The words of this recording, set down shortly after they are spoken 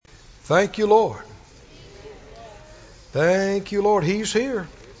Thank you, Lord. Thank you, Lord. He's here.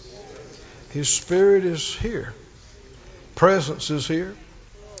 His Spirit is here. Presence is here.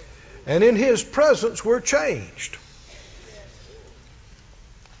 And in His presence, we're changed.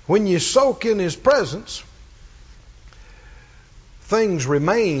 When you soak in His presence, things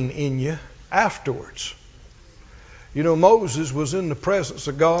remain in you afterwards. You know, Moses was in the presence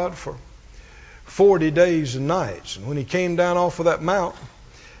of God for 40 days and nights. And when he came down off of that mountain,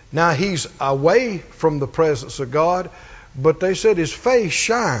 now he's away from the presence of God, but they said his face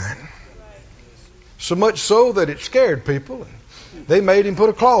shined. So much so that it scared people. And they made him put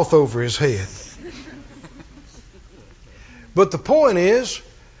a cloth over his head. But the point is,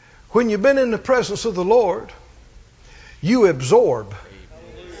 when you've been in the presence of the Lord, you absorb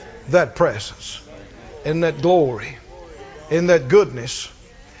that presence and that glory and that goodness.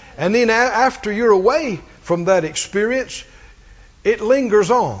 And then after you're away from that experience, it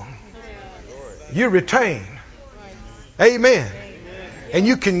lingers on. You retain. Amen. And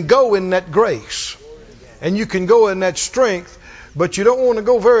you can go in that grace. And you can go in that strength. But you don't want to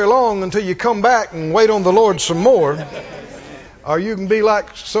go very long until you come back and wait on the Lord some more. Or you can be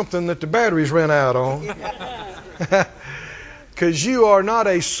like something that the batteries ran out on. Because you are not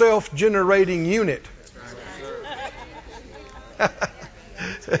a self-generating unit.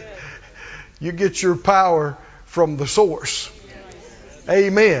 You get your power from the source.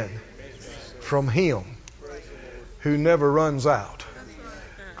 Amen. From Him who never runs out.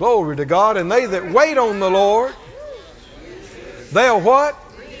 Glory to God. And they that wait on the Lord, they'll what?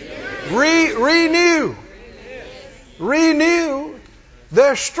 Renew. Renew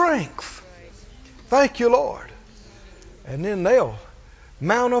their strength. Thank you, Lord. And then they'll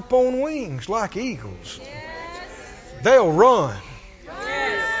mount up on wings like eagles. They'll run.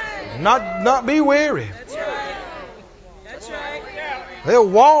 Not be weary. They'll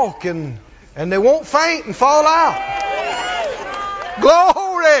walk and they won't faint and fall out.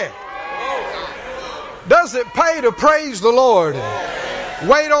 Glory! Does it pay to praise the Lord?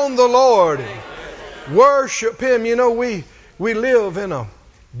 Wait on the Lord. Worship Him. You know, we live in a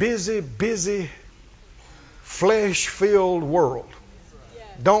busy, flesh-filled world.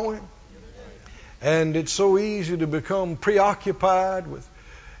 Don't we? And it's so easy to become preoccupied with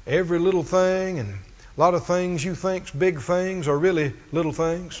every little thing, and a lot of things you think's big things are really little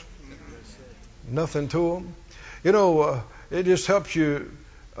things. Nothing to them. You know, it just helps you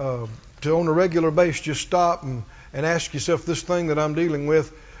to on a regular basis just stop and ask yourself, this thing that I'm dealing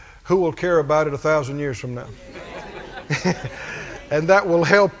with, who will care about it 1,000 years from now? And that will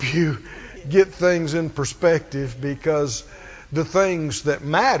help you get things in perspective, because the things that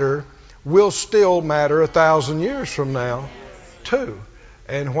matter will still matter 1,000 years from now too.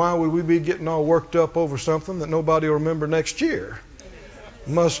 And why would we be getting all worked up over something that nobody will remember next year,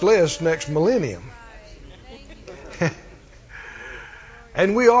 much less next millennium?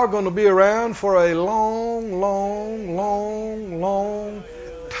 And we are going to be around for a long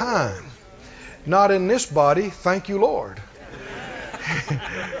time. Not in this body, thank you, Lord.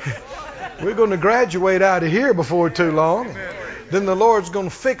 We're going to graduate out of here before too long. Then the Lord's going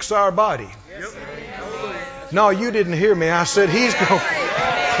to fix our body. No, you didn't hear me. I said He's going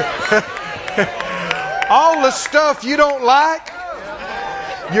all the stuff you don't like,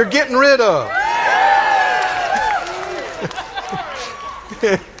 you're getting rid of.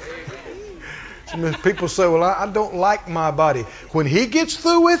 People say, well, I don't like my body. When He gets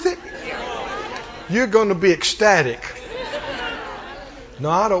through with it, you're going to be ecstatic. No,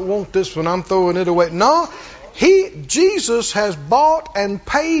 I don't want this one. I'm throwing it away. No, Jesus has bought and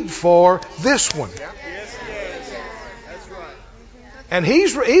paid for this one. And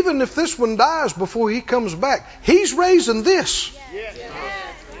He's, even if this one dies before He comes back, He's raising this.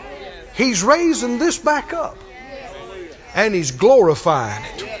 He's raising this back up. And He's glorifying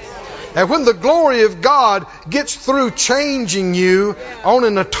it. And when the glory of God gets through changing you on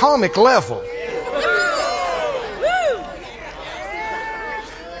an atomic level,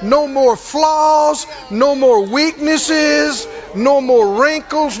 no more flaws, no more weaknesses, no more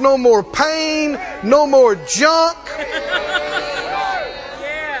wrinkles, no more pain, no more junk.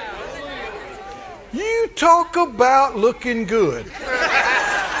 You talk about looking good.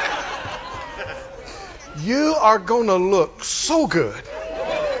 You are going to look so good.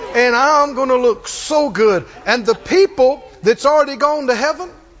 And I'm going to look so good. And the people that's already gone to heaven,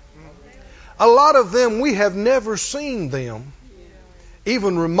 a lot of them, we have never seen them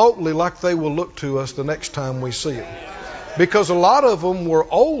even remotely like they will look to us the next time we see them. Because a lot of them were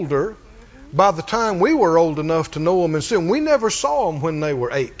older by the time we were old enough to know them and see them. We never saw them when they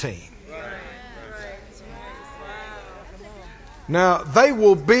were 18. Now, they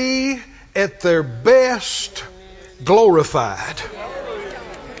will be at their best glorified.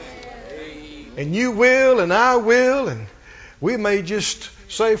 And you will, and I will, and we may just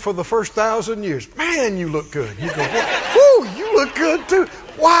say for the first 1,000 years, man, you look good. You go, whoo, you look good too.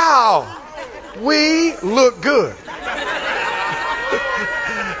 Wow, we look good.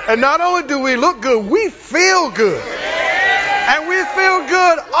 And not only do we look good, we feel good. And we feel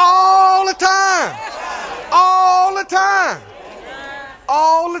good all the time. All the time.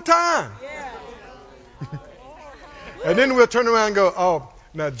 All the time. And then we'll turn around and go, oh,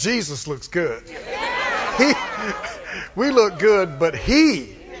 now Jesus looks good. We look good, but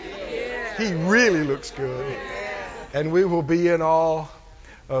He really looks good. And we will be in awe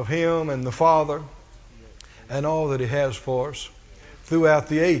of Him and the Father and all that He has for us throughout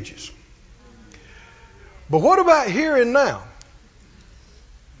the ages. But what about here and now?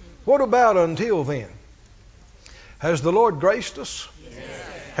 What about until then? Has the Lord graced us?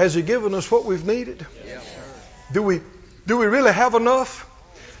 Has He given us what we've needed? Do we really have enough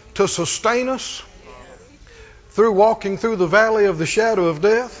to sustain us through walking through the valley of the shadow of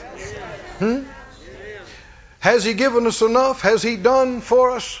death? Has He given us enough? Has He done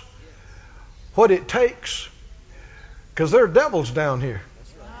for us what it takes? Because there are devils down here.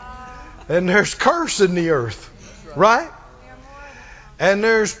 And there's curse in the earth. Right? And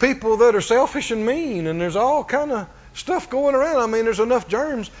there's people that are selfish and mean. And there's all kind of stuff going around. I mean, there's enough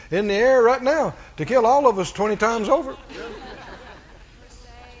germs in the air right now to kill all of us 20 times over.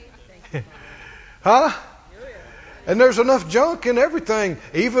 Huh? And there's enough junk in everything.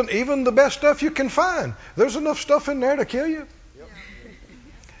 Even the best stuff you can find. There's enough stuff in there to kill you.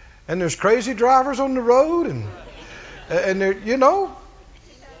 And there's crazy drivers on the road. And there,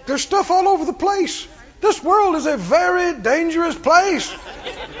 there's stuff all over the place. This world is a very dangerous place.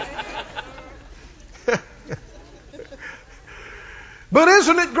 But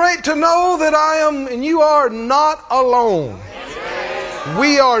isn't it great to know that I am and you are not alone?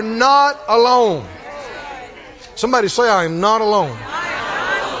 We are not alone. Somebody say, I am not alone.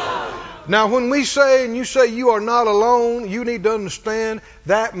 Now, when we say and you say you are not alone, you need to understand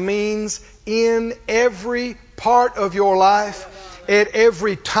that means in every part of your life, at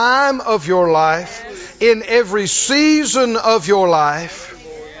every time of your life, in every season of your life,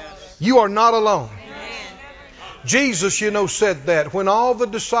 you are not alone. Jesus, said that when all the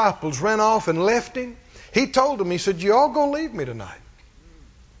disciples ran off and left Him. He told them, He said, you all going to leave me tonight.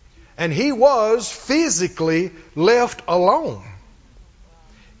 And He was physically left alone.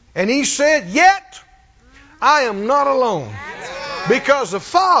 And He said, yet I am not alone, because the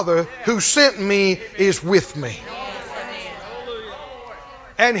Father who sent me is with me.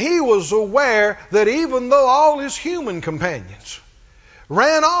 And He was aware that even though all His human companions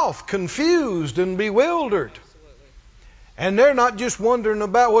ran off confused and bewildered, and they're not just wondering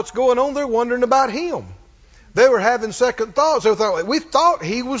about what's going on, they're wondering about Him. They were having second thoughts. They thought, we thought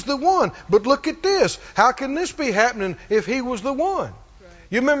He was the one, but look at this. How can this be happening if He was the one?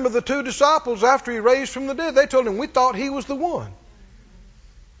 You remember the two disciples after He raised from the dead, they told Him, we thought He was the one.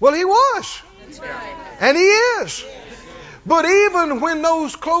 Well, He was. And He is. But even when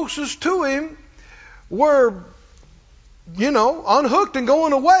those closest to Him were, unhooked and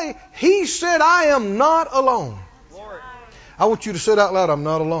going away, He said, I am not alone. I want you to say it out loud, I'm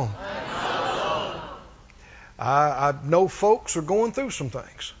not alone. I know folks are going through some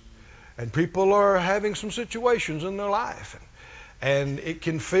things. And people are having some situations in their life. And it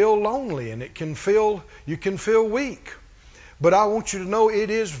can feel lonely and you can feel weak. But I want you to know it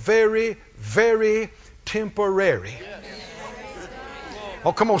is very, very temporary.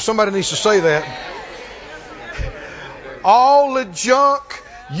 Oh, come on, somebody needs to say that. All the junk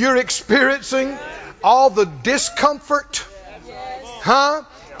you're experiencing, all the discomfort,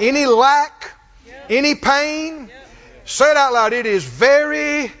 any lack, any pain, say it out loud. It is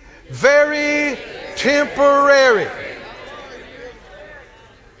very, very temporary.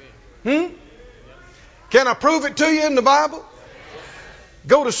 Can I prove it to you in the Bible?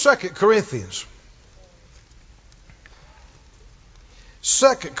 Go to 2 Corinthians.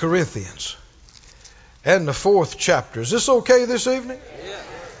 2 Corinthians and the 4th chapter. Is this okay this evening?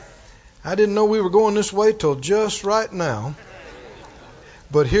 I didn't know we were going this way till just right now.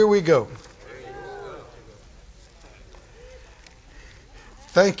 But here we go.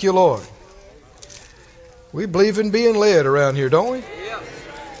 Thank you, Lord. We believe in being led around here, don't we?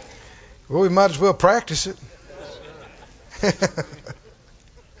 Well, we might as well practice it.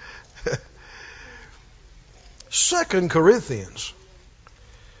 2 Corinthians,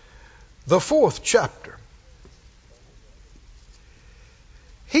 the 4th chapter.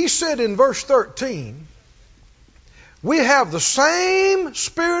 He said in verse 13, We have the same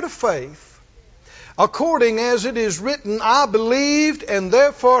spirit of faith, according as it is written, I believed, and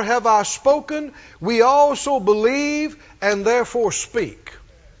therefore have I spoken. We also believe, and therefore speak.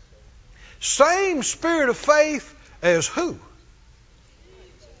 Same spirit of faith as who?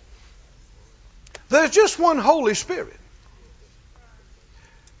 There's just one Holy Spirit.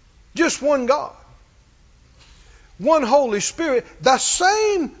 Just one God. One Holy Spirit. The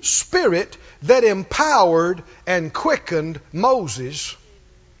same Spirit that empowered and quickened Moses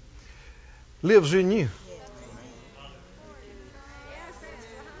lives in you.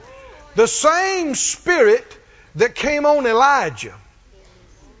 The same Spirit that came on Elijah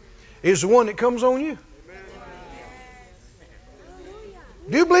is the one that comes on you.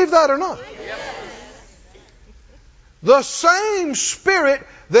 Do you believe that or not? The same Spirit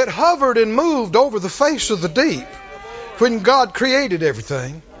that hovered and moved over the face of the deep when God created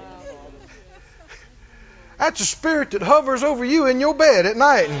everything. That's a spirit that hovers over you in your bed at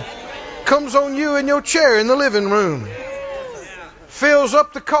night and comes on you in your chair in the living room. Fills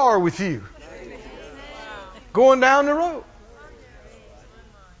up the car with you. Going down the road.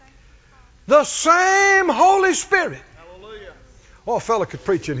 The same Holy Spirit. Oh, a fella could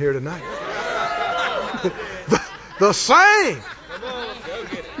preach in here tonight. The same.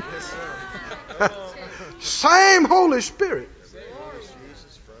 Same Holy Spirit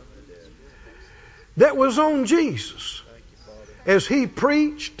that was on Jesus as He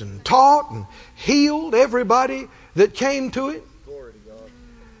preached and taught and healed everybody that came to Him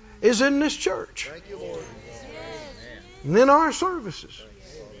is in this church and in our services.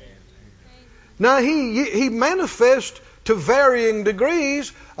 Now He manifests to varying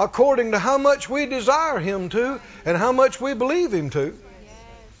degrees according to how much we desire Him to and how much we believe Him to.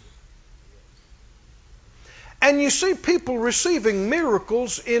 And you see people receiving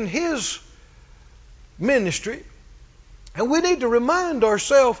miracles in His ministry. And we need to remind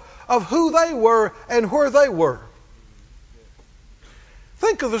ourselves of who they were and where they were.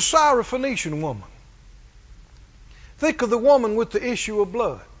 Think of the Syrophoenician woman. Think of the woman with the issue of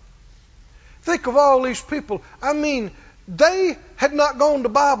blood. Think of all these people. I mean, they had not gone to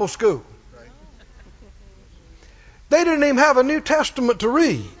Bible school. They didn't even have a New Testament to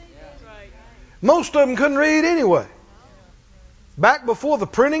read. Most of them couldn't read anyway. Back before the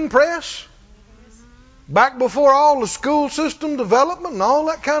printing press, back before all the school system development and all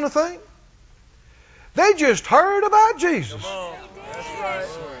that kind of thing, they just heard about Jesus.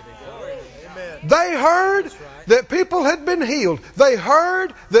 They heard that people had been healed. They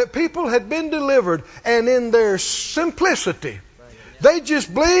heard that people had been delivered. And in their simplicity, they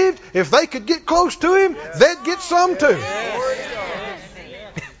just believed if they could get close to Him, they'd get some too.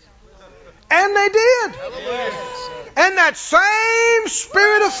 And they did. And that same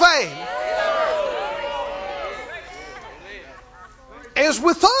spirit of faith is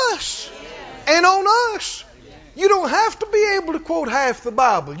with us and on us. You don't have to be able to quote half the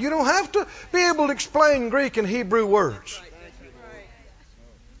Bible. You don't have to be able to explain Greek and Hebrew words.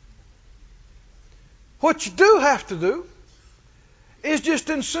 What you do have to do is just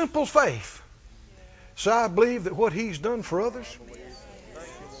in simple faith. So I believe that what He's done for others,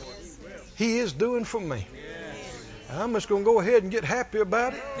 He is doing for me. I'm just going to go ahead and get happy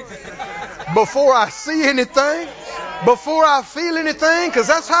about it before I see anything, before I feel anything, because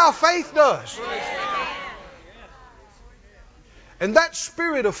that's how faith does. And that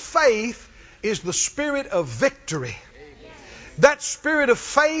spirit of faith is the spirit of victory. That spirit of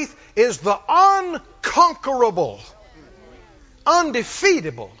faith is the unconquerable,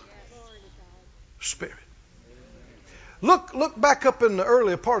 undefeatable spirit. Look back up in the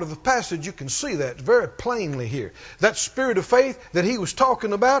earlier part of the passage. You can see that very plainly here. That spirit of faith that he was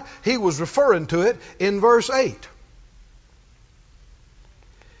talking about, he was referring to it in verse 8.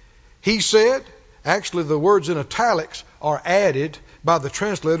 He said, actually the words in italics are added by the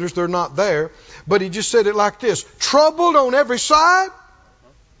translators. They're not there. But he just said it like this: troubled on every side,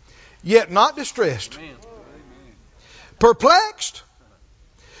 yet not distressed. Perplexed,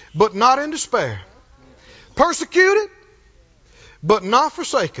 but not in despair. Persecuted, but not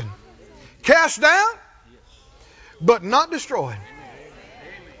forsaken. Cast down, but not destroyed.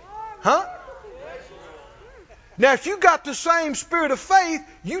 Huh? Now, if you got the same spirit of faith,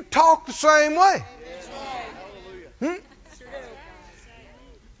 you talk the same way.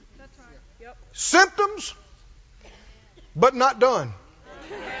 Symptoms, but not done.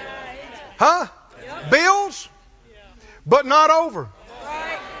 Huh? Bills, but not over.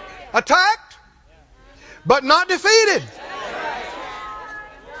 Attacked, but not defeated.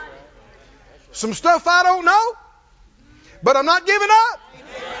 Some stuff I don't know, but I'm not giving up.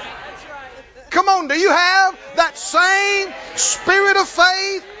 Come on, do you have that same spirit of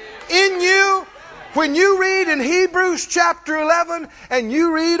faith in you? When you read in Hebrews chapter 11 and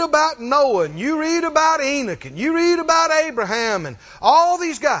you read about Noah and you read about Enoch and you read about Abraham and all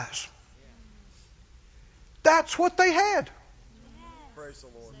these guys, that's what they had. Praise the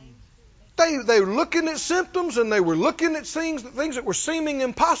Lord. They were looking at symptoms and they were looking at things that were seeming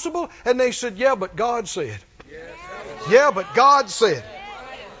impossible, and they said, yeah, but God said. Yeah, but God said.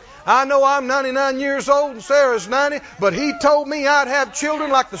 I know I'm 99 years old and Sarah's 90, but He told me I'd have children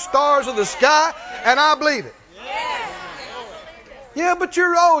like the stars of the sky, and I believe it. Yeah, but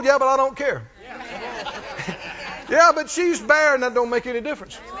you're old. Yeah, but I don't care. Yeah, but she's barren. That don't make any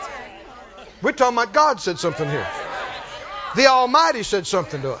difference. We're talking about God said something here. The Almighty said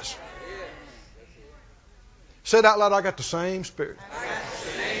something to us. Said out loud, I got the same spirit.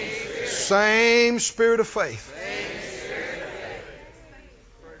 Same spirit of faith.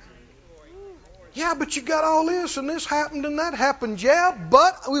 Yeah, but you got all this and this happened and that happened. Yeah,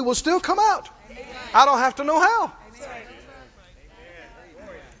 but we will still come out. I don't have to know how.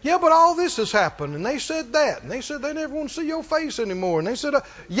 Yeah, but all this has happened. And they said that. And they said they never want to see your face anymore. And they said,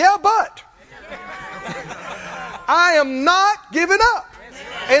 yeah, but I am not giving up.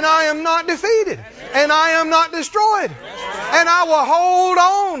 And I am not defeated. And I am not destroyed. And I will hold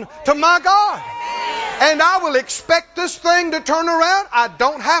on to my God. And I will expect this thing to turn around. I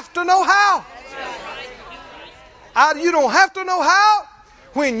don't have to know how. You don't have to know how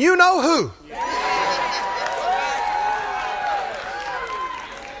when you know who.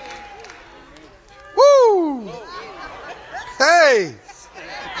 Woo! Hey!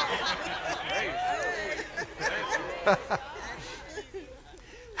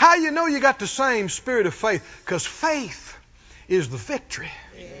 How you know you got the same spirit of faith? Because faith is the victory.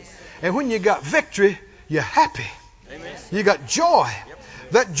 And when you got victory, you're happy. You got joy.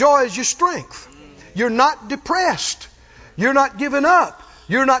 That joy is your strength. You're not depressed. You're not giving up.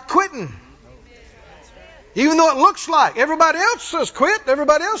 You're not quitting. Even though it looks like everybody else says quit,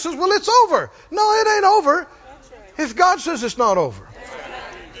 everybody else says, well, it's over. No, it ain't over. If God says it's not over.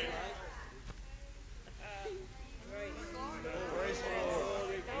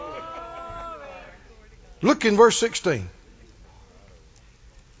 Look in verse 16.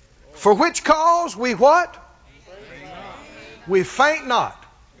 For which cause we what? We faint not.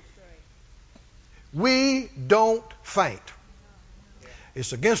 We don't faint.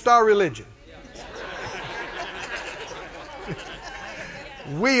 It's against our religion.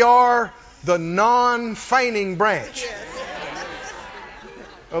 We are the non-fainting branch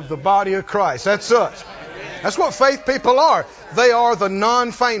of the body of Christ. That's us. That's what faith people are. They are the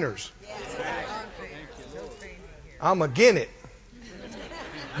non-fainters. I'm against it.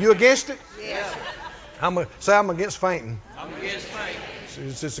 You against it? I'm against fainting. I'm against fainting.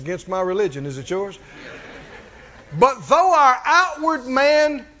 It's against my religion. Is it yours? But though our outward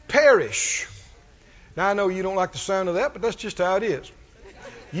man perish. Now I know you don't like the sound of that, but that's just how it is.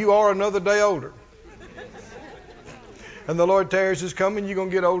 You are another day older. And the Lord tarries is coming, you're going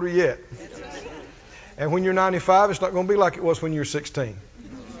to get older yet. And when you're 95, it's not going to be like it was when you were 16.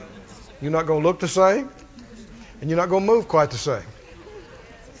 You're not going to look the same, and you're not going to move quite the same.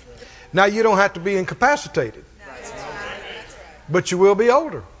 Now you don't have to be incapacitated. But you will be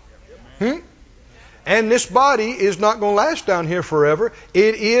older. And this body is not going to last down here forever.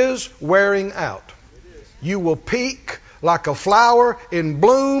 It is wearing out. You will peak like a flower in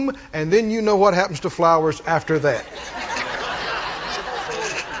bloom, and then you know what happens to flowers after that.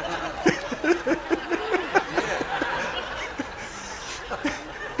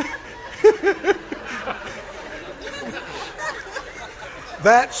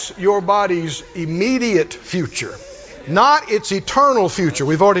 That's your body's immediate future. Not its eternal future.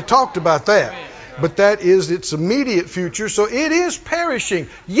 We've already talked about that. But that is its immediate future. So it is perishing.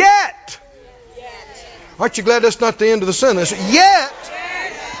 Yet. Aren't you glad that's not the end of the sentence? Yet.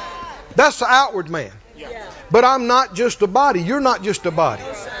 That's the outward man. But I'm not just a body. You're not just a body.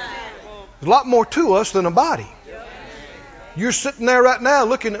 There's a lot more to us than a body. You're sitting there right now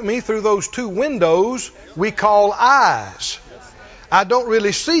looking at me through those two windows we call eyes. I don't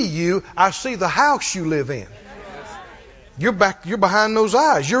really see you. I see the house you live in. You're behind those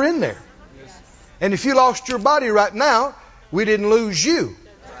eyes. You're in there. And if you lost your body right now, we didn't lose you.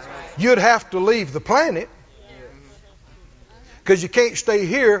 You'd have to leave the planet. Because you can't stay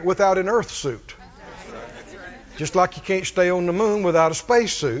here without an earth suit. Just like you can't stay on the moon without a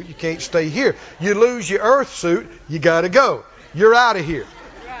space suit. You can't stay here. You lose your earth suit, you got to go. You're out of here.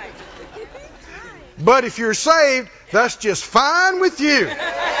 But if you're saved, that's just fine with you.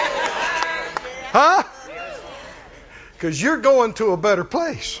 Huh? Because you're going to a better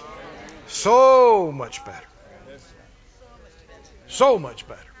place. So much better. So much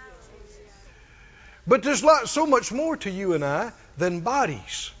better. But there's so much more to you and I than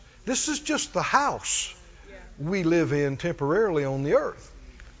bodies. This is just the house we live in temporarily on the earth.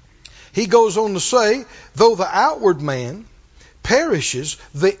 He goes on to say, though the outward man perishes,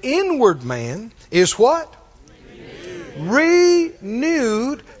 the inward man is what?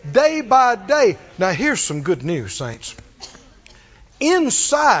 Renewed day by day. Now here's some good news, saints.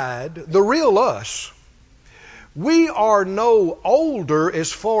 Inside the real us, we are no older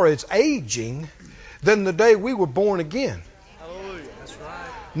as far as aging than the day we were born again. Hallelujah. That's right.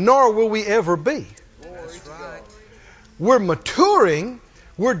 Nor will we ever be. That's right. We're maturing,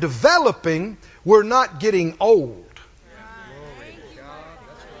 we're developing, we're not getting old.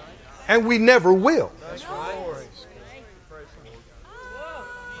 And we never will. That's right.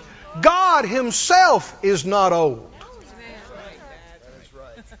 God Himself is not old. That's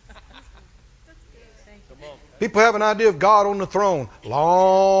right. People have an idea of God on the throne.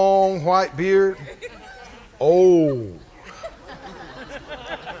 Long white beard. Old.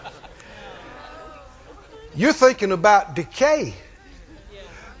 You're thinking about decay.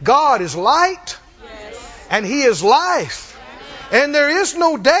 God is light. And He is life. And there is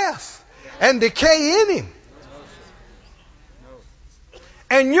no death and decay in Him.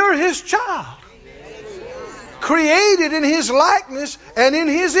 And you're His child. Created in His likeness and in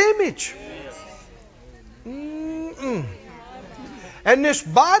His image. And this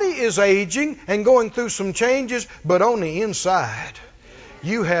body is aging and going through some changes, but on the inside,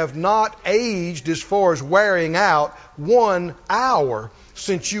 you have not aged as far as wearing out 1 hour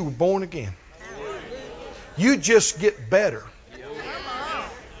since you were born again. You just get better.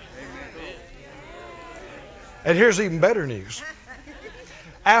 And here's even better news.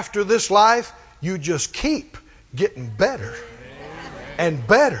 After this life, you just keep getting better and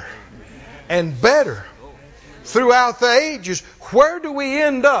better and better throughout the ages. Where do we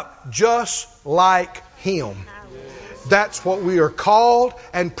end up? Just like Him. That's what we are called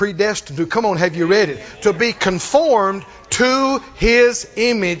and predestined to. Come on, have you read it? To be conformed to His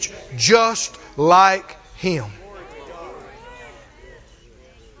image, just like Him.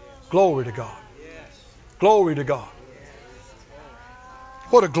 Glory to God. Glory to God.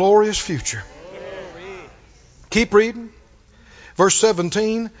 What a glorious future. Keep reading. Verse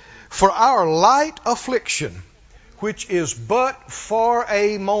 17. For our light affliction, which is but for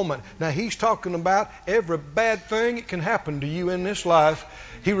a moment. Now He's talking about every bad thing that can happen to you in this life.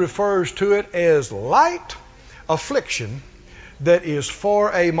 He refers to it as light affliction that is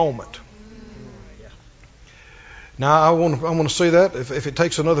for a moment. Now I want to say that if it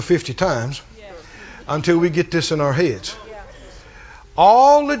takes another 50 times until we get this in our heads.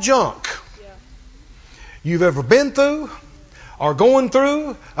 All the junk you've ever been through, or going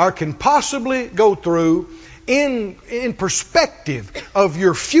through, or can possibly go through, in perspective of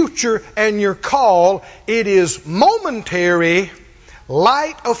your future and your call, it is momentary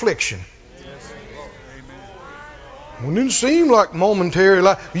light affliction. Well, it didn't seem like momentary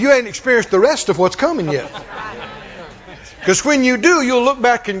light. You ain't experienced the rest of what's coming yet. Because when you do, you'll look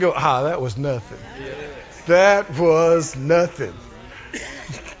back and go, that was nothing. That was nothing.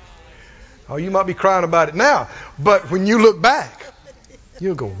 Oh, you might be crying about it now, but when you look back,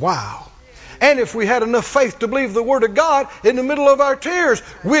 you'll go, wow. And if we had enough faith to believe the Word of God in the middle of our tears,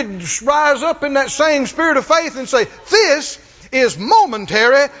 we'd rise up in that same spirit of faith and say, this is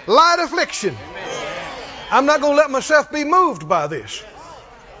momentary light affliction. I'm not going to let myself be moved by this.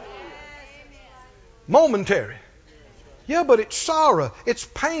 Momentary. Yeah, but it's sorrow. It's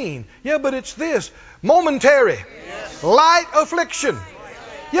pain. Yeah, but it's this. Momentary. Light affliction.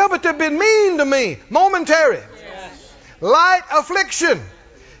 Yeah, but they've been mean to me. Momentary. Light affliction.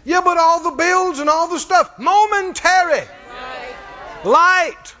 Yeah, but all the bills and all the stuff. Momentary.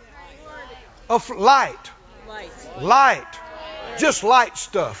 Light. Light. Light. Just light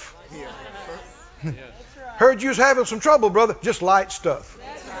stuff. Heard you was having some trouble, brother. Just light stuff.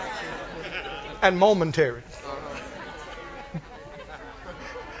 And momentary.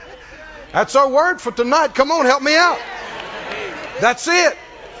 That's our word for tonight. Come on, help me out. That's it.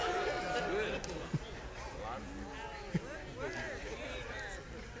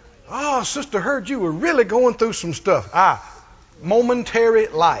 Oh, sister, heard you were really going through some stuff. Momentary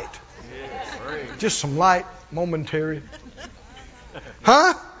light. Just some light, momentary.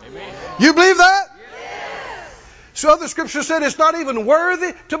 Huh? You believe that? So the scripture said it's not even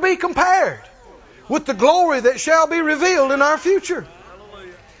worthy to be compared with the glory that shall be revealed in our future.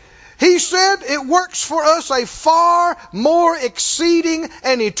 He said it works for us a far more exceeding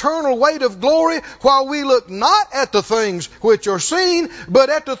and eternal weight of glory while we look not at the things which are seen, but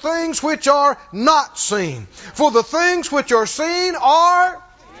at the things which are not seen. For the things which are seen are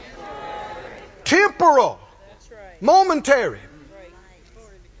temporal, momentary.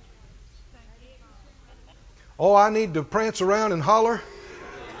 Oh, I need to prance around and holler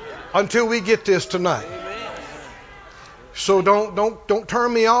until we get this tonight. So don't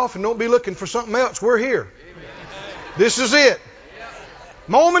turn me off and don't be looking for something else. We're here. This is it.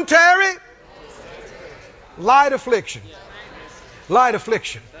 Momentary, light affliction. Light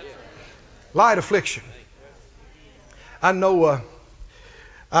affliction. Light affliction. I know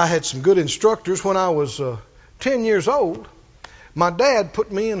I had some good instructors when I was 10 years old. My dad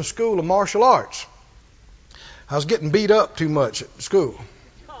put me in a school of martial arts. I was getting beat up too much at school.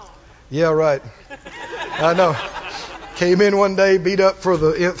 Yeah, right. I know. Came in one day, beat up for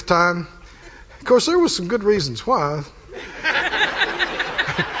the nth time. Of course, there was some good reasons why.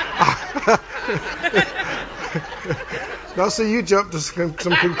 Now, see, you jumped to some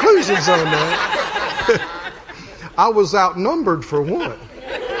conclusions on that. I was outnumbered for one.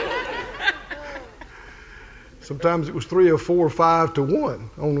 Sometimes it was 3 or 4 or 5 to 1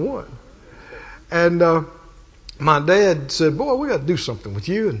 on one. And my dad said, boy, we got to do something with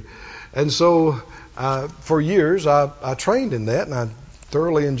you. And so for years I trained in that, and I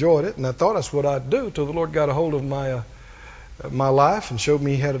thoroughly enjoyed it. And I thought that's what I'd do till the Lord got a hold of my life and showed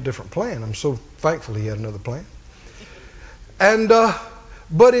me He had a different plan. I'm so thankful He had another plan. And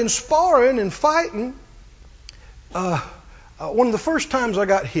but in sparring and fighting, one of the first times I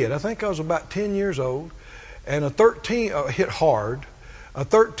got hit, I think I was about 10 years old, and hit hard. A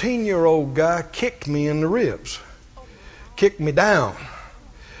 13-year-old guy kicked me in the ribs. Kicked me down.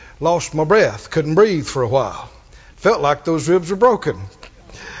 Lost my breath. Couldn't breathe for a while. Felt like those ribs were broken.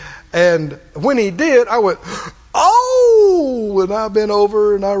 And when he did, I went, oh! And I bent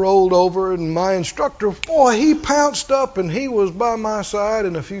over and I rolled over, and my instructor, boy, he pounced up and he was by my side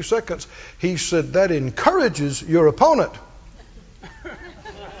in a few seconds. He said, that encourages your opponent.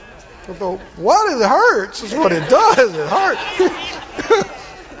 I thought, what? It hurts. That's what it does. It hurts.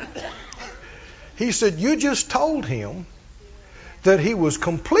 He said, you just told him that he was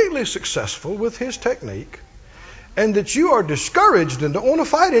completely successful with his technique and that you are discouraged and don't want to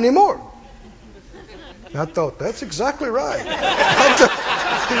fight anymore. I thought, that's exactly right.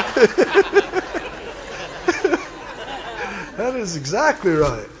 That is exactly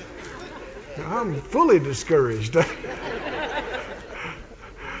right. I'm fully discouraged.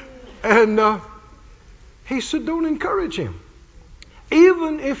 And he said, don't encourage him.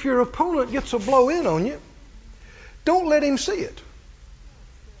 Even if your opponent gets a blow in on you, don't let him see it.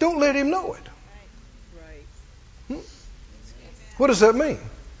 Don't let him know it. What does that mean?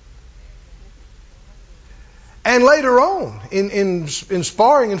 And later on, in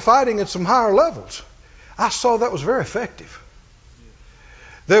sparring and fighting at some higher levels, I saw that was very effective.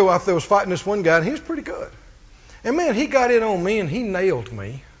 There was fighting this one guy, and he was pretty good. And man, he got in on me and he nailed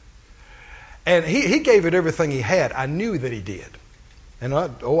me. And he gave it everything he had. I knew that he did. And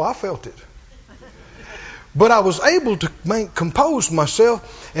I felt it. But I was able to compose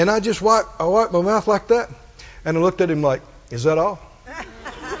myself, and I just wiped my mouth like that, and I looked at him like, is that all?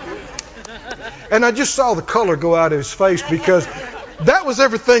 And I just saw the color go out of his face because that was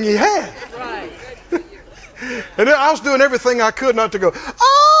everything he had. Right. And I was doing everything I could not to go,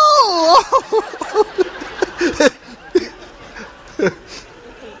 oh!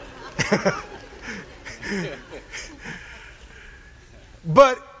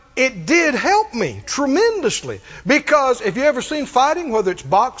 But it did help me tremendously, because if you ever seen fighting, whether it's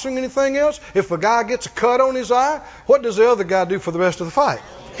boxing or anything else, if a guy gets a cut on his eye, what does the other guy do for the rest of the fight?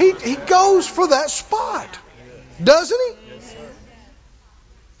 He goes for that spot, doesn't he?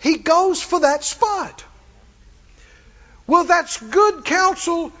 He goes for that spot. Well, that's good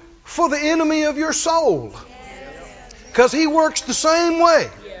counsel for the enemy of your soul, because he works the same way.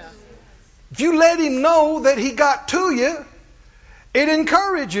 If you let him know that he got to you, it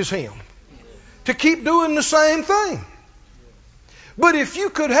encourages him to keep doing the same thing. But if you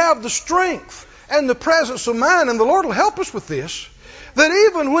could have the strength and the presence of mind, and the Lord will help us with this, that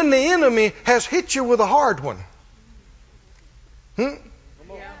even when the enemy has hit you with a hard one,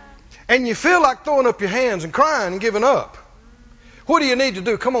 and you feel like throwing up your hands and crying and giving up, what do you need to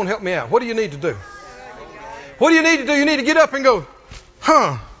do? Come on, help me out. What do you need to do? What do you need to do? You need to get up and go,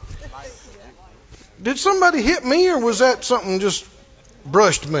 did somebody hit me, or was that something just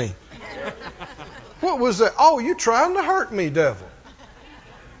brushed me? What was that? Oh, you're trying to hurt me, devil.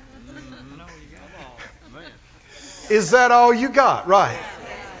 Is that all you got? Right.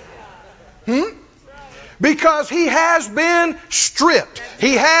 Because he has been stripped.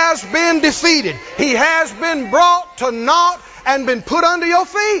 He has been defeated. He has been brought to naught and been put under your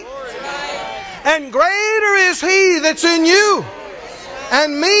feet. And greater is he that's in you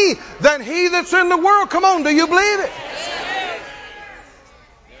and me than he that's in the world. Come on, do you believe it?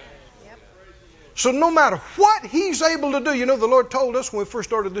 So no matter what he's able to do, you know, the Lord told us when we first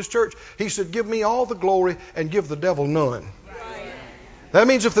started this church, he said, give me all the glory and give the devil none. That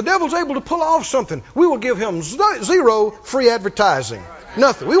means if the devil's able to pull off something, we will give him zero free advertising.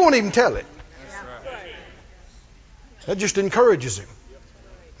 Nothing. We won't even tell it. That just encourages him.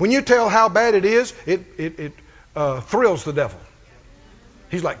 When you tell how bad it is, it thrills the devil.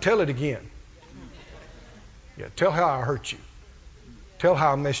 He's like, tell it again. Yeah, tell how I hurt you. Tell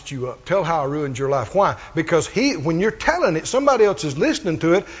how I messed you up. Tell how I ruined your life. Why? Because when you're telling it, somebody else is listening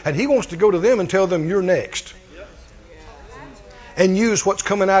to it, and he wants to go to them and tell them you're next. And use what's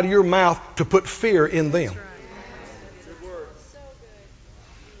coming out of your mouth to put fear in them.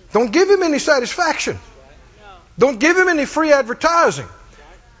 Don't give him any satisfaction. Don't give him any free advertising.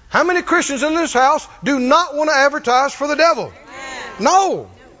 How many Christians in this house do not want to advertise for the devil? No.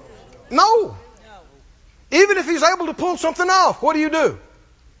 No. Even if he's able to pull something off, what do?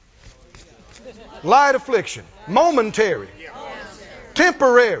 Light affliction. Momentary.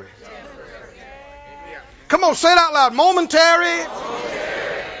 Temporary. Come on, say it out loud. Momentary.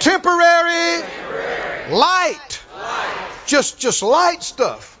 Temporary. Light. Just light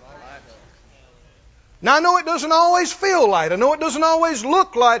stuff. Now I know it doesn't always feel light. I know it doesn't always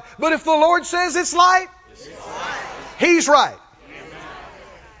look light. But if the Lord says it's light, He's right.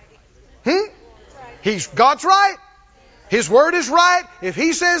 God's right. His word is right. If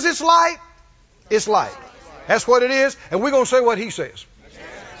He says it's light, it's light. That's what it is. And we're going to say what He says.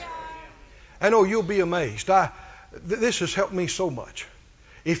 I know you'll be amazed. This has helped me so much.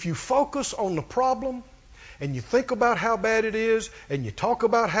 If you focus on the problem and you think about how bad it is and you talk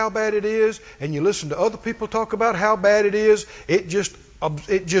about how bad it is and you listen to other people talk about how bad it is, it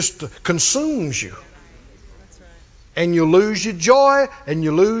just consumes you. And you lose your joy and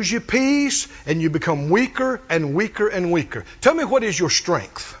you lose your peace and you become weaker and weaker and weaker. Tell me, what is your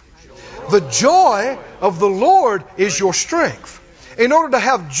strength? The joy of the Lord is your strength. In order to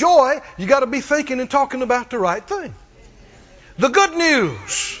have joy, you got to be thinking and talking about the right thing. The good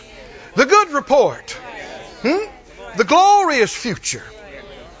news. The good report. The glorious future.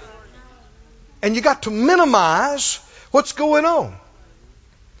 And you got to minimize what's going on.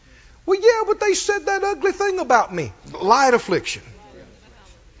 Well, yeah, but they said that ugly thing about me. Light affliction.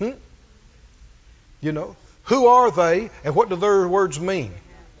 You know, who are they and what do their words mean?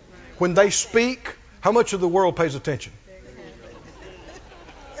 When they speak, how much of the world pays attention?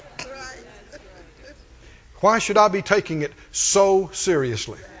 Why should I be taking it so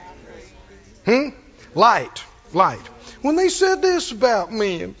seriously? Light. When they said this about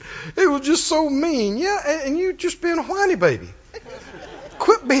me, and it was just so mean. Yeah, and you just being a whiny baby.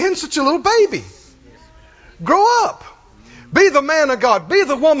 Quit being such a little baby. Grow up. Be the man of God. Be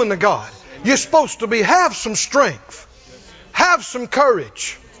the woman of God. You're supposed to have some strength. Have some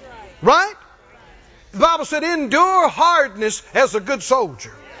courage. Right? The Bible said, endure hardness as a good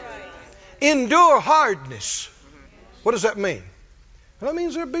soldier. Endure hardness. What does that mean? Well, that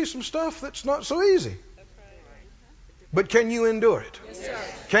means there'll be some stuff that's not so easy. But can you endure it? Yes, sir.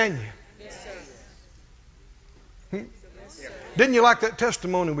 Can you? Yes, sir. Didn't you like that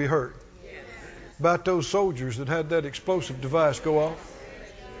testimony we heard about those soldiers that had that explosive device go off?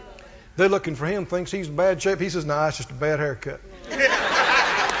 They're looking for him, thinks he's in bad shape. He says, nah, it's just a bad haircut.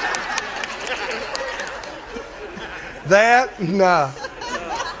 Nah.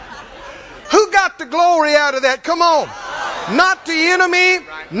 Who got the glory out of that? Come on. Not the enemy,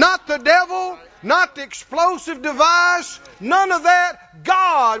 not the devil, not the explosive device, none of that.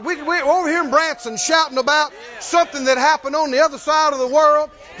 God. We're over here in Branson shouting about something that happened on the other side of the world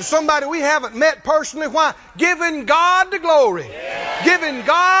to somebody we haven't met personally. Why? Giving God the glory. Giving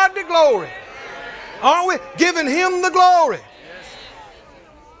God the glory. Aren't we? Giving Him the glory.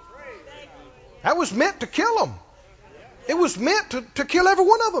 That was meant to kill them. It was meant to kill every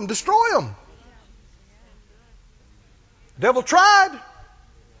one of them, destroy them. The devil tried.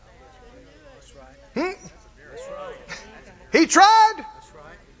 He tried.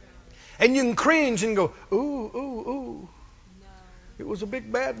 And you can cringe and go, ooh. It was a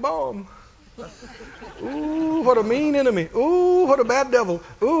big bad bomb. Ooh, what a mean enemy. Ooh, what a bad devil.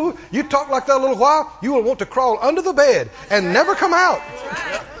 Ooh, you talk like that a little while, you will want to crawl under the bed and never come out.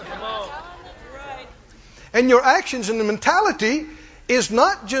 And your actions and the mentality is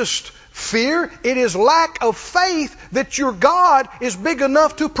not just fear. It is lack of faith that your God is big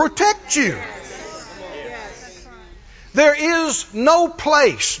enough to protect you. There is no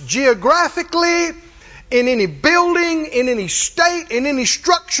place geographically, in any building, in any state, in any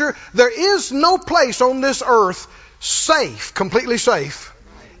structure, there is no place on this earth safe, completely safe,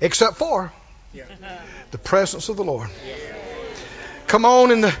 except for the presence of the Lord. Come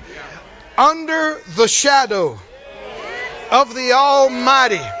on, under the shadow of the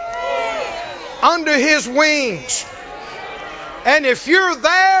Almighty, under His wings. And if you're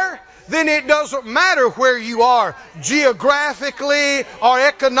there, then it doesn't matter where you are, geographically or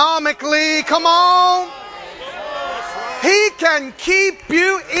economically. Come on. He can keep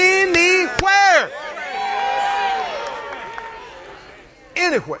you anywhere.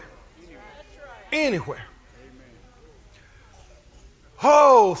 Anywhere. Anywhere.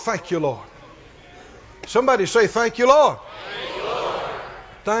 Oh, thank you, Lord. Somebody say, thank you, Lord. Thank you, Lord.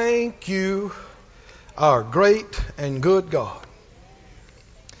 Thank you, our great and good God.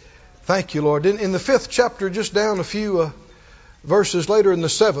 Thank you, Lord. In the 5th chapter, just down a few verses later, in the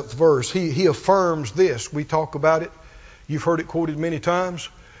 7th verse, he affirms this. We talk about it. You've heard it quoted many times.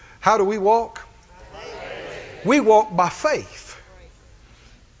 How do we walk? We walk by faith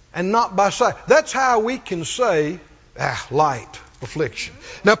and not by sight. That's how we can say, light affliction.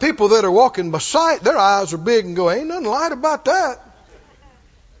 Now, people that are walking by sight, their eyes are big and go, ain't nothing light about that.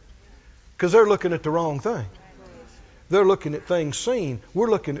 Because they're looking at the wrong thing. They're looking at things seen. We're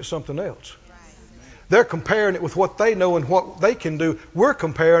looking at something else. They're comparing it with what they know and what they can do. We're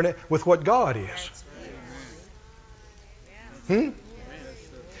comparing it with what God is.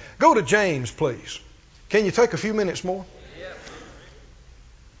 Go to James, please. Can you take a few minutes more?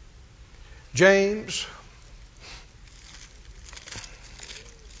 James,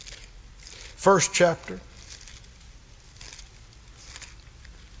 1st chapter.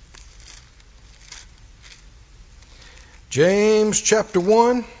 James chapter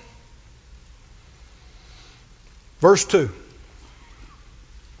 1, verse 2.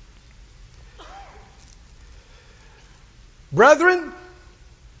 Brethren,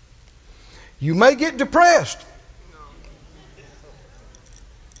 you may get depressed.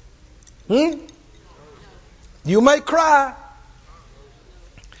 You may cry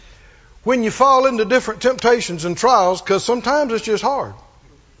when you fall into different temptations and trials, because sometimes it's just hard.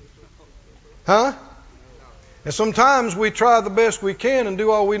 And sometimes we try the best we can and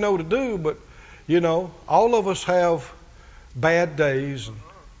do all we know to do, but, all of us have bad days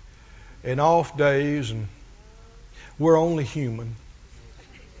and off days, and we're only human.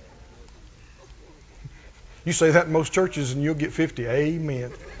 You say that in most churches and you'll get 50.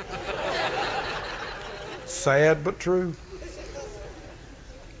 Amen. Sad but true.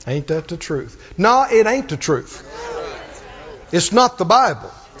 Ain't that the truth? No, it ain't the truth. It's not the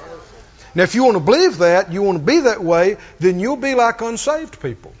Bible. Now, if you want to believe that, you want to be that way, then you'll be like unsaved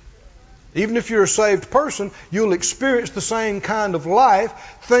people. Even if you're a saved person, you'll experience the same kind of life.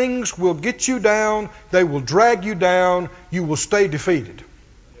 Things will get you down. They will drag you down. You will stay defeated.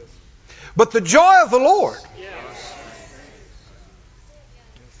 But the joy of the Lord.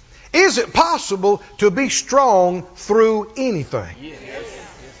 Is it possible to be strong through anything?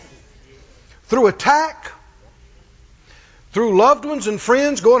 Through attack? Through loved ones and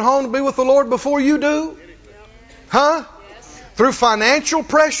friends going home to be with the Lord before you do? Through financial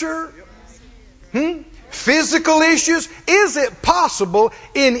pressure? Physical issues? Is it possible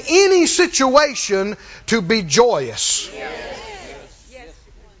in any situation to be joyous?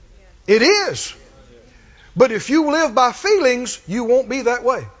 It is. But if you live by feelings, you won't be that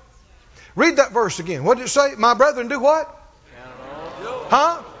way. Read that verse again. What did it say? My brethren, do what?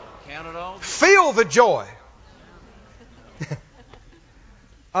 Count it all. Feel the joy.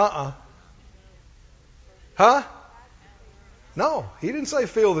 No, he didn't say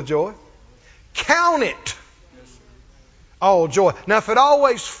feel the joy. Count it all joy. Now, if it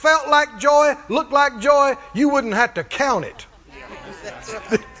always felt like joy, looked like joy, you wouldn't have to count it.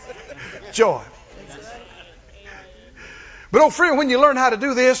 Joy. But, friend, when you learn how to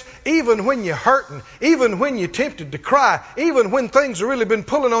do this, even when you're hurting, even when you're tempted to cry, even when things have really been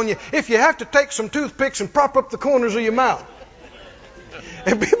pulling on you, if you have to take some toothpicks and prop up the corners of your mouth,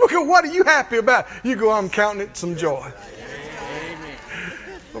 and people go, what are you happy about? You go, I'm counting it some joy.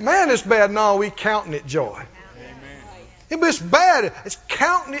 Well, man, it's bad. No, we counting it joy. If it's bad, it's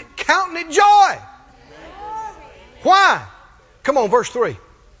counting it joy. Why? Come on, verse 3.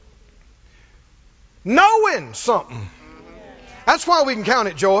 Knowing something. That's why we can count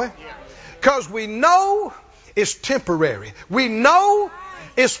it joy. Because we know it's temporary. We know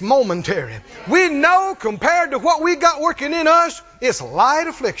it's momentary. We know compared to what we got working in us, it's light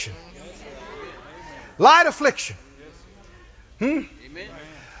affliction. Light affliction. Amen.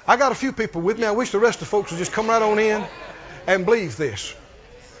 I got a few people with me. I wish the rest of the folks would just come right on in and believe this.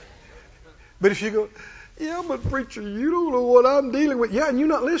 But if you go, yeah, but preacher, you don't know what I'm dealing with. Yeah, and you're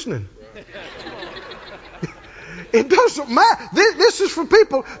not listening. It doesn't matter. This is for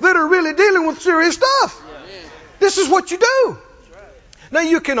people that are really dealing with serious stuff. This is what you do. Now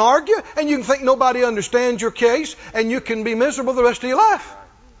you can argue and you can think nobody understands your case and you can be miserable the rest of your life.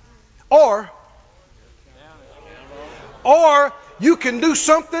 Or you can do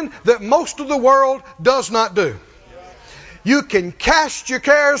something that most of the world does not do. You can cast your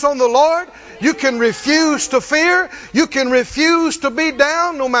cares on the Lord. You can refuse to fear. You can refuse to be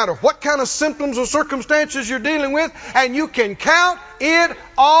down no matter what kind of symptoms or circumstances you're dealing with. And you can count it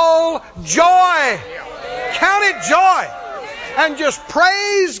all joy. Count it joy. And just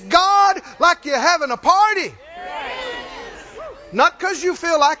praise God like you're having a party. Not because you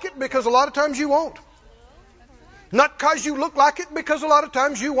feel like it, because a lot of times you won't. Not because you look like it, because a lot of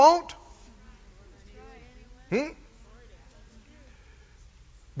times you won't.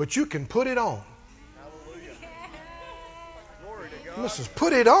 But you can put it on. This is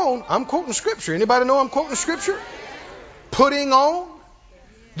put it on. I'm quoting Scripture. Anybody know I'm quoting Scripture? Putting on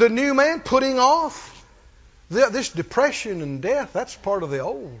the new man, putting off this depression and death. That's part of the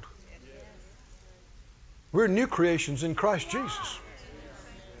old. We're new creations in Christ Jesus.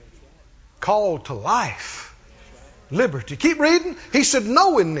 Called to life, liberty. Keep reading. He said,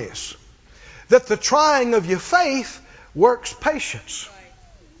 knowing this, that the trying of your faith works patience.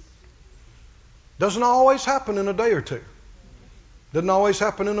 Doesn't always happen in a day or two. Doesn't always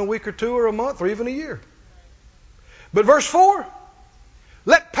happen in a week or two or a month or even a year. But verse 4,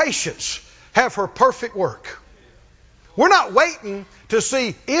 let patience have her perfect work. We're not waiting to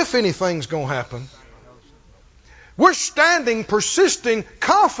see if anything's going to happen. We're standing, persisting,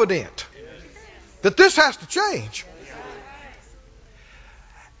 confident that this has to change.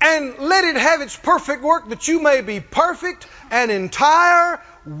 And let it have its perfect work, that you may be perfect and entire,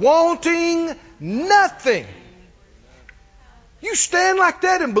 wanting nothing. You stand like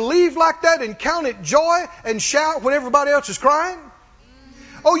that and believe like that and count it joy and shout when everybody else is crying?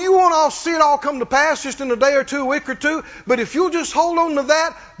 Oh, you won't all see it all come to pass just in a day or two, a week or two. But if you'll just hold on to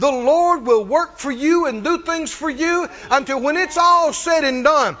that, the Lord will work for you and do things for you until when it's all said and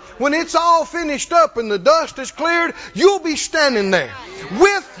done, when it's all finished up and the dust is cleared, you'll be standing there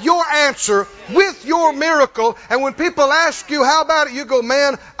with your answer, with your miracle. And when people ask you, how about it? You go,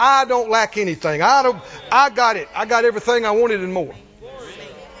 man, I don't lack anything. I got it. I got everything I wanted and more.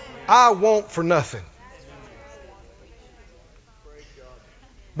 I want for nothing.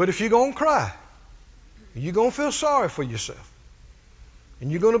 But if you're going to cry, you're going to feel sorry for yourself,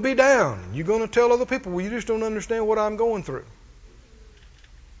 and you're going to be down, and you're going to tell other people, well, you just don't understand what I'm going through.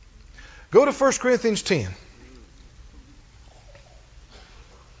 Go to 1 Corinthians 10.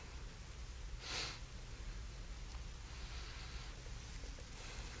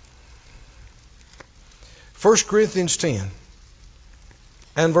 First Corinthians 10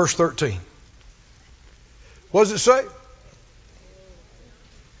 and verse 13. What does it say?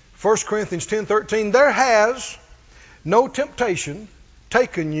 1 Corinthians 10:13, there has no temptation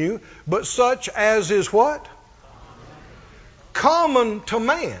taken you, but such as is what? Common to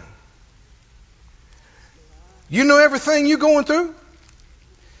man. You know everything you're going through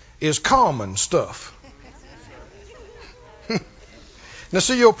is common stuff. Now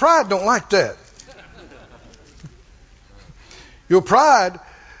see, your pride don't like that. Your pride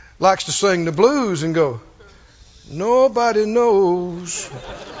likes to sing the blues and go, nobody knows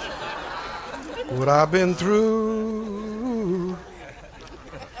what I've been through.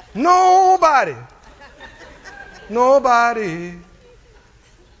 Nobody.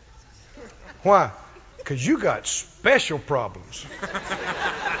 Why? Because you got special problems.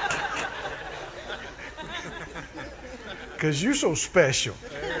 Because you're so special.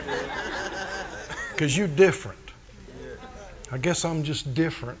 Because you're different. I guess I'm just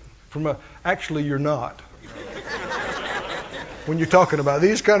different. Actually, you're not. When you're talking about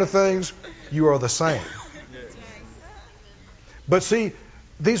these kind of things, you are the same. But see,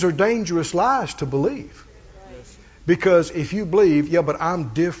 these are dangerous lies to believe. Because if you believe, yeah, but I'm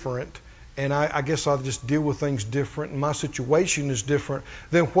different, and I guess I'll just deal with things different, and my situation is different,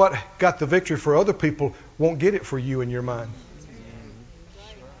 then what got the victory for other people won't get it for you in your mind.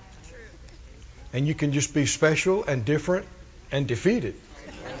 And you can just be special and different and defeated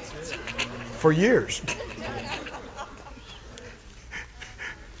for years.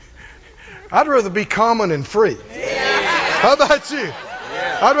 I'd rather be common and free. How about you?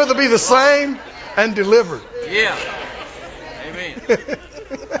 I'd rather be the same and delivered. Yeah. Amen.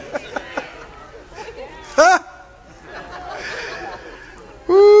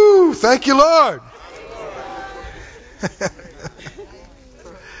 Thank you, Lord.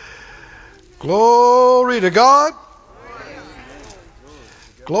 Glory to God.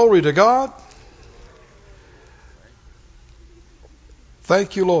 Glory to God.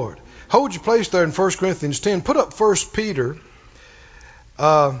 Thank you, Lord. Hold your place there in 1 Corinthians 10. Put up 1 Peter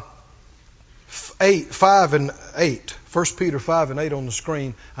 5 and 8. 1 Peter 5 and 8 on the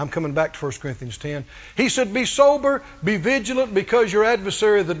screen. I'm coming back to 1 Corinthians 10. He said, be sober, be vigilant, because your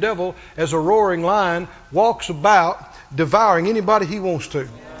adversary, the devil, as a roaring lion, walks about devouring anybody he wants to.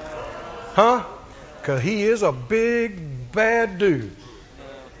 Huh? Because he is a big, bad dude.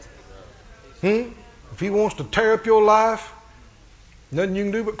 If he wants to tear up your life, nothing you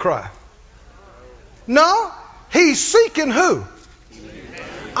can do but cry. No, he's seeking who?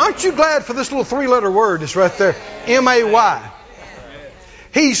 Aren't you glad for this little 3-letter word that's right there? M-A-Y.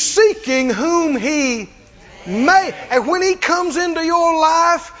 He's seeking whom he may. And when he comes into your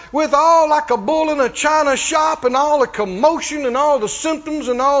life with all like a bull in a china shop and all the commotion and all the symptoms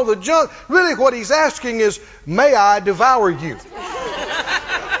and all the junk, really what he's asking is, may I devour you?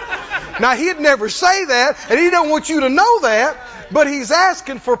 Now, he'd never say that, and he don't want you to know that, but he's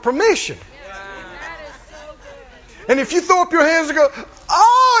asking for permission. And if you throw up your hands and go,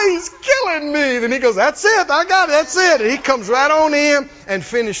 oh, he's killing me, then he goes, that's it, I got it, that's it. And he comes right on in and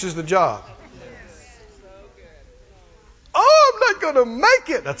finishes the job. Oh, I'm not going to make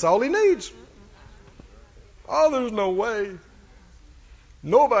it. That's all he needs. Oh, there's no way.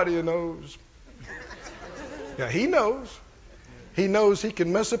 Nobody knows. Yeah, he knows. He knows he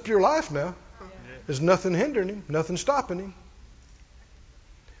can mess up your life now. There's nothing hindering him, nothing stopping him.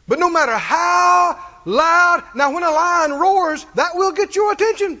 But no matter how loud, now when a lion roars, that will get your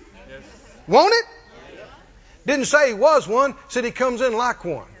attention. Won't it? Didn't say he was one, said he comes in like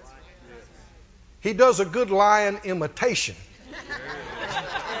one. He does a good lion imitation.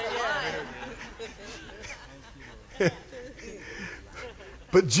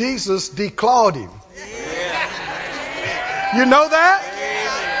 But Jesus declawed him. You know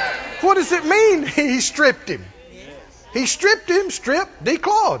that? What does it mean? He stripped him. He stripped him,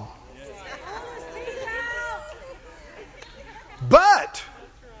 declawed. But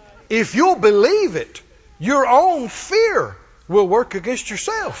if you'll believe it, your own fear will work against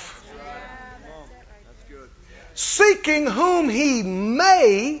yourself. Seeking whom he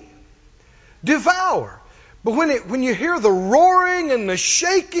may devour. But when you hear the roaring and the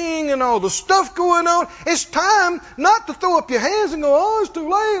shaking and all the stuff going on, it's time not to throw up your hands and go, oh, it's too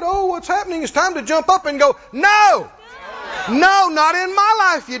late. Oh, what's happening? It's time to jump up and go, no. No, not in my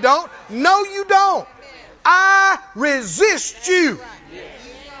life you don't. No, you don't. I resist you.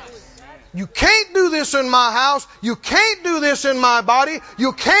 You can't do this in my house. You can't do this in my body.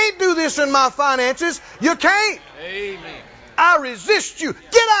 You can't do this in my finances. You can't. Amen. I resist you.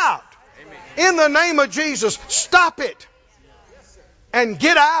 Get out. In the name of Jesus, stop it. And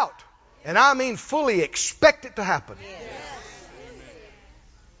get out. And I mean fully expect it to happen.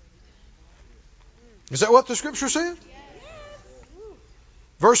 Is that what the scripture says?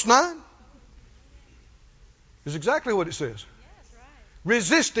 Verse 9 is exactly what it says.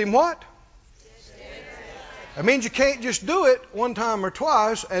 Resist him what? That means you can't just do it one time or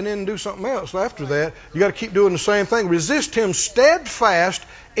twice and then do something else after that. You got to keep doing the same thing. Resist him steadfast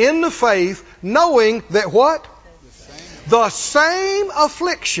in the faith, knowing that what? The same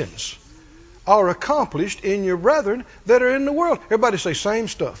afflictions are accomplished in your brethren that are in the world. Everybody say same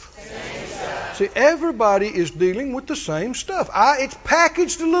stuff. Same stuff. See, everybody is dealing with the same stuff. It's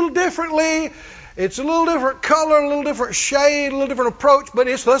packaged a little differently. It's a little different color, a little different shade, a little different approach, but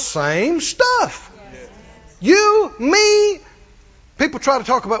it's the same stuff. You, me. People try to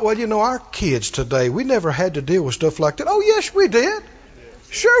talk about, well, you know, our kids today, we never had to deal with stuff like that. Oh, yes, we did.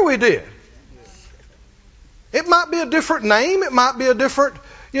 Sure we did. It might be a different name. It might be a different,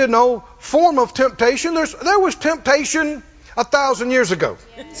 form of temptation. There was temptation 1,000 years ago.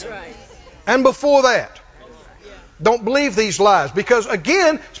 That's right. And before that. Don't believe these lies. Because,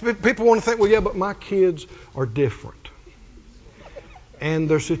 again, people want to think, well, yeah, but my kids are different. And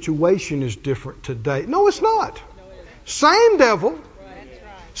their situation is different today. No, it's not. Same devil,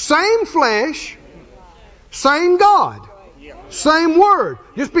 same flesh, same God, same word.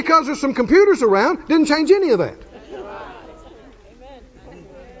 Just because there's some computers around didn't change any of that.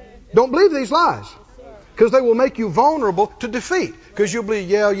 Don't believe these lies. Because they will make you vulnerable to defeat. Because you'll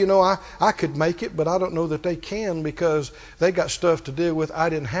believe, I could make it, but I don't know that they can because they got stuff to deal with I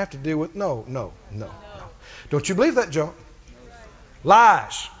didn't have to deal with. No. Don't you believe that junk?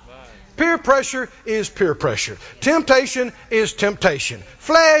 Lies. Peer pressure is peer pressure. Temptation is temptation.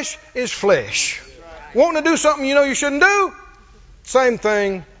 Flesh is flesh. Wanting to do something you know you shouldn't do? Same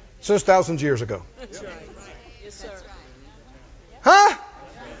thing since thousands of years ago. That's right. Yes, sir. Huh?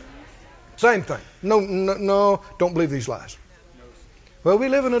 Same thing. No, don't believe these lies. Well, we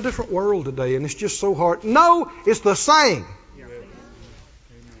live in a different world today, and it's just so hard. No, it's the same.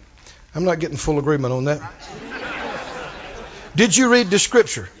 I'm not getting full agreement on that. Did you read the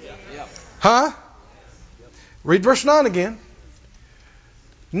scripture? Huh? Read verse 9 again.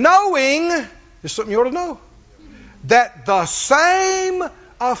 Knowing, is something you ought to know, that the same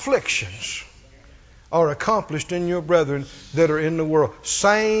afflictions are accomplished in your brethren that are in the world.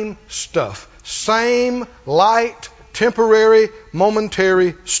 Same stuff. Same light, temporary,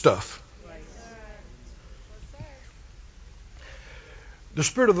 momentary stuff. The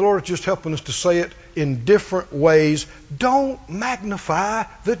Spirit of the Lord is just helping us to say it in different ways. Don't magnify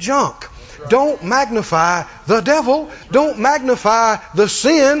the junk. Don't magnify the devil. Don't magnify the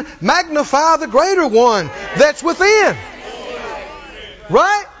sin. Magnify the greater one that's within.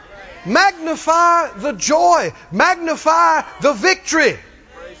 Right? Magnify the joy. Magnify the victory.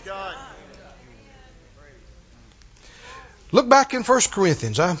 Praise God. Look back in 1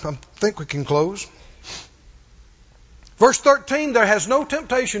 Corinthians. I think we can close. Verse 13, there has no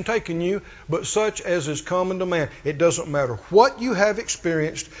temptation taken you, but such as is common to man. It doesn't matter what you have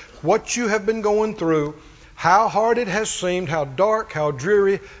experienced, what you have been going through, how hard it has seemed, how dark, how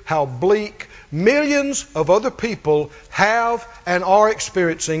dreary, how bleak. Millions of other people have and are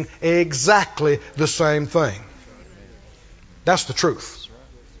experiencing exactly the same thing. That's the truth.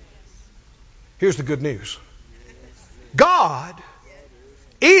 Here's the good news. God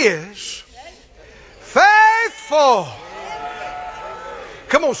is faithful.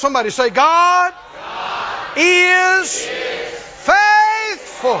 Come on, somebody say, God is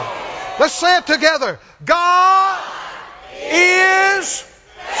faithful. Let's say it together. God is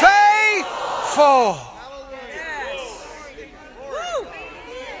faithful.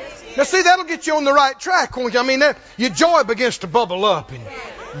 Now see, that'll get you on the right track, won't you? I mean, your joy begins to bubble up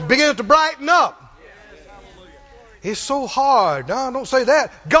and begins to brighten up. It's so hard. No, don't say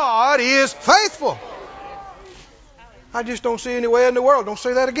that. God is faithful. I just don't see any way in the world. Don't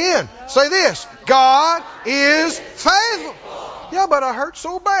say that again. Say this. God is faithful. Yeah, but I hurt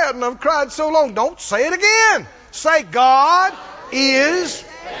so bad and I've cried so long. Don't say it again. Say God is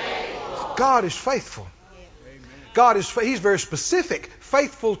faithful. God is faithful. God is He's very specific.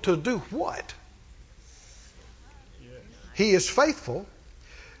 Faithful to do what? He is faithful.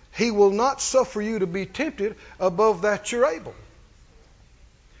 He will not suffer you to be tempted above that you're able,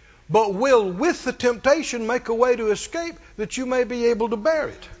 but will with the temptation make a way to escape that you may be able to bear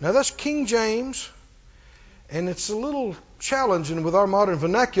it. Now that's King James, and it's a little challenging with our modern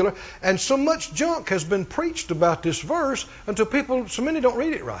vernacular, and so much junk has been preached about this verse until so many don't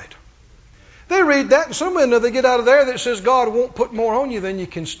read it right. They read that, and some of them, they get out of there that says God won't put more on you than you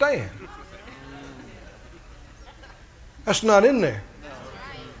can stand. That's not in there.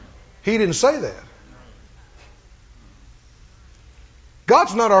 He didn't say that.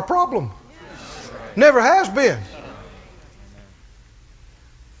 God's not our problem. Never has been.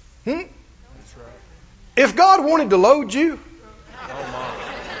 If God wanted to load you,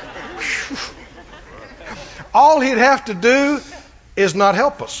 all He'd have to do is not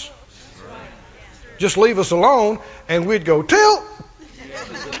help us. Just leave us alone and we'd go tilt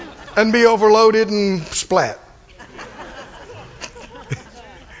and be overloaded and splat.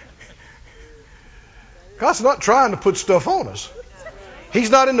 God's not trying to put stuff on us.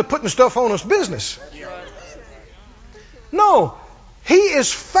 He's not into putting stuff on us business. No. He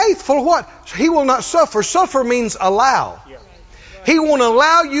is faithful. What? He will not suffer. Suffer means allow. He won't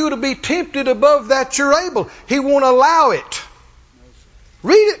allow you to be tempted above that you're able. He won't allow it.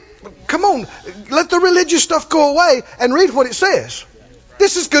 Read it. Come on. Let the religious stuff go away and read what it says.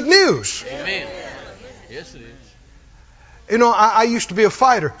 This is good news. Amen. Yes, it is. You know, I used to be a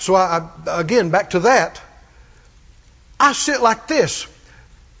fighter. So again, back to that. I sit like this.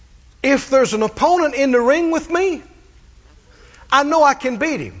 If there's an opponent in the ring with me, I know I can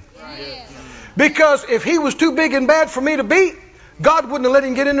beat him. Because if he was too big and bad for me to beat, God wouldn't have let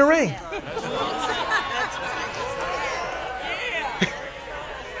him get in the ring.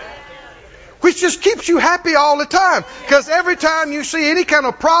 Which just keeps you happy all the time. Because every time you see any kind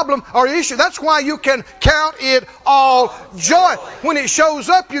of problem or issue, that's why you can count it all joy. When it shows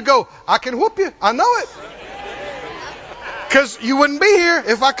up, you go, I can whoop you. I know it. Because you wouldn't be here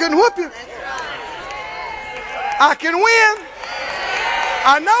if I couldn't whoop you. I can win.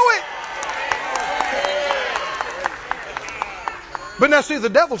 I know it. But now see, the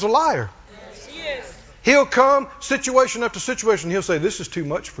devil's a liar. He'll come situation after situation. He'll say, this is too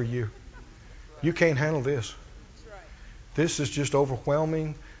much for you. You can't handle this. This is just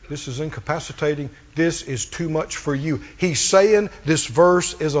overwhelming. This is incapacitating. This is too much for you. He's saying this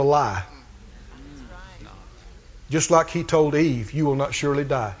verse is a lie. Just like he told Eve, you will not surely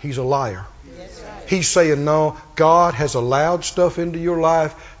die. He's a liar. He's saying, no, God has allowed stuff into your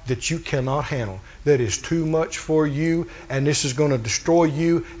life that you cannot handle, that is too much for you, and this is going to destroy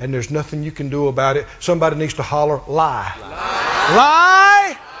you, and there's nothing you can do about it. Somebody needs to holler, lie. Lie.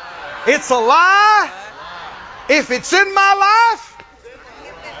 Lie. It's a lie. If it's in my life,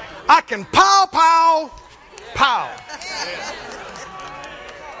 I can pow, pow, pow.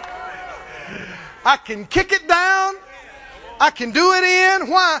 I can kick it down. I can do it in.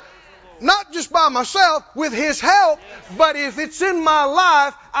 Why? Not just by myself, with His help, but if it's in my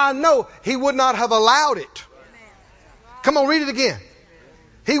life, I know He would not have allowed it. Come on, read it again.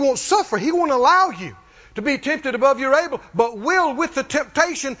 He won't suffer. He won't allow you to be tempted above you're able, but will with the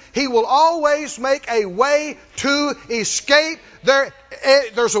temptation, He will always make a way to escape.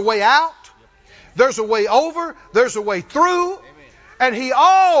 There's a way out. There's a way over. There's a way through. And He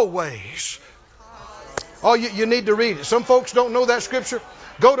always... Oh, you need to read it. Some folks don't know that scripture.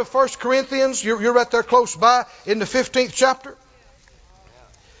 Go to 1 Corinthians. You're right there close by in the 15th chapter.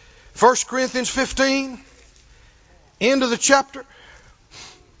 1 Corinthians 15. End of the chapter.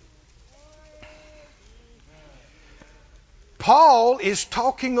 Paul is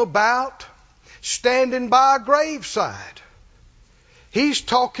talking about standing by a graveside. He's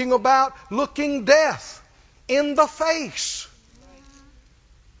talking about looking death in the face.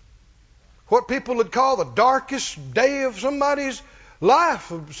 What people would call the darkest day of somebody's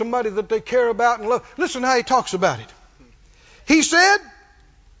life, of somebody that they care about and love. Listen how he talks about it. He said,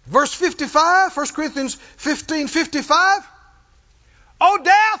 verse 55, 1 Corinthians 15:55, "O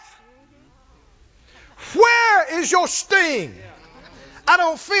death, where is your sting? I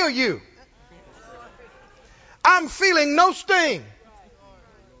don't feel you. I'm feeling no sting."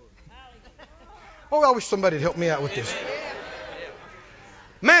 Oh, I wish somebody would help me out with this.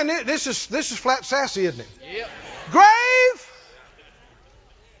 Man, this is flat sassy, isn't it? Yep. Grave,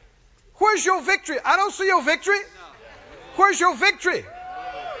 where's your victory? I don't see your victory. Where's your victory?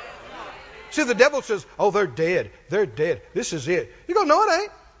 See, the devil says, oh, they're dead. They're dead. This is it. You go, no, it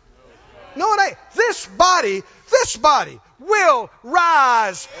ain't. No, it ain't. This body will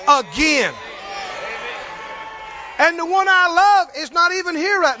rise again. And the one I love is not even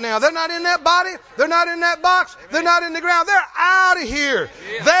here right now. They're not in that body. They're not in that box. They're not in the ground. They're out of here.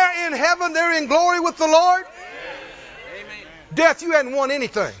 They're in heaven. They're in glory with the Lord. Death, you hadn't won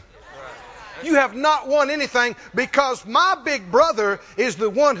anything. You have not won anything, because my big brother is the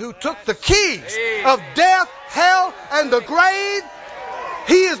one who took the keys of death, hell, and the grave.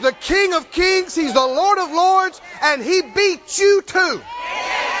 He is the King of Kings. He's the Lord of Lords. And He beat you too.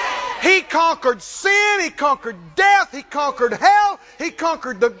 He conquered sin. He conquered death. He conquered hell. He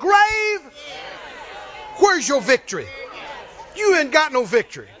conquered the grave. Where's your victory? You ain't got no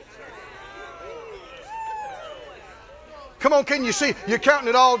victory. Come on, can you see? You're counting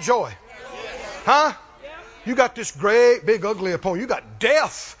it all joy. Huh? You got this great, big, ugly opponent. You got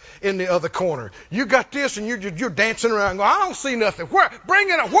death in the other corner. You got this, and you're dancing around going, I don't see nothing. Where? Bring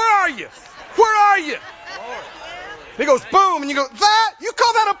it up. Where are you? Where are you? He goes, boom, and you go, that? You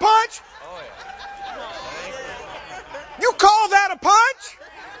call that a punch? You call that a punch?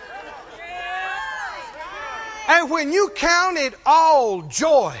 And when you count it all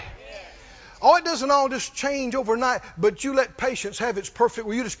joy, oh, it doesn't all just change overnight, but you let patience have its perfect,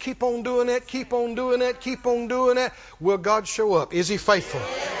 will you just keep on doing that, keep on doing that, keep on doing that? Will God show up? Is He faithful?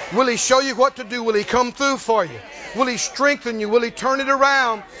 Will He show you what to do? Will He come through for you? Will He strengthen you? Will He turn it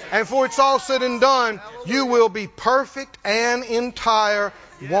around? And before it's all said and done, you will be perfect and entire,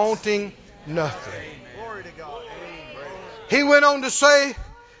 wanting nothing. He went on to say,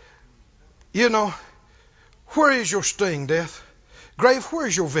 you know, where is your sting, death? Grave, where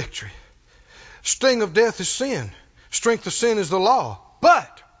is your victory? Sting of death is sin. Strength of sin is the law.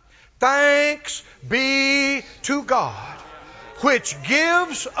 But thanks be to God, which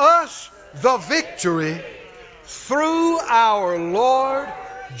gives us the victory through our Lord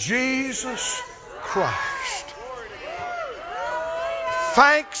Jesus Christ.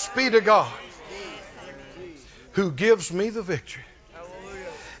 Thanks be to God, who gives me the victory.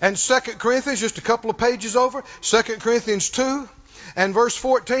 And 2 Corinthians, just a couple of pages over, 2 Corinthians 2 and verse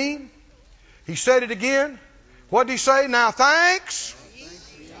 14, he said it again. What did he say? Now thanks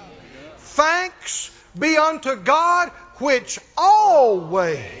be unto God, which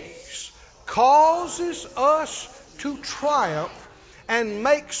always causes us to triumph and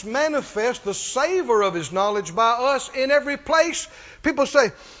makes manifest the savor of His knowledge by us in every place. People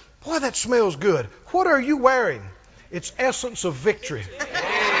say, boy, that smells good. What are you wearing? It's essence of victory.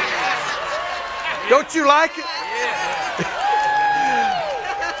 Don't you like it?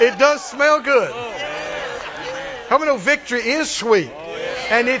 It does smell good. How many know victory is sweet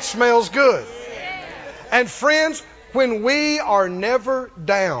and it smells good? And friends, when we are never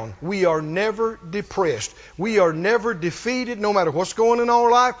down, we are never depressed, we are never defeated, no matter what's going on in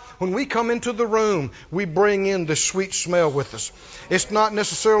our life, when we come into the room, we bring in the sweet smell with us. It's not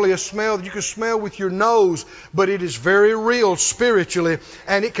necessarily a smell that you can smell with your nose, but it is very real spiritually,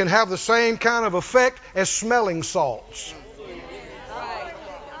 and it can have the same kind of effect as smelling salts.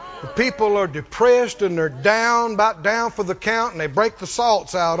 People are depressed and they're down, about down for the count, and they break the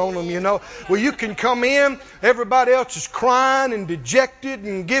salts out on them, you know. Well, you can come in, everybody else is crying and dejected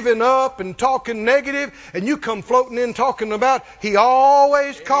and giving up and talking negative, and you come floating in talking about He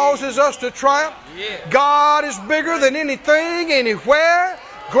always causes us to triumph. God is bigger than anything, anywhere.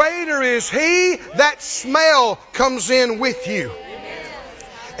 Greater is He. That smell comes in with you.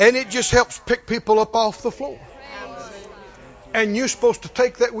 And it just helps pick people up off the floor. And you're supposed to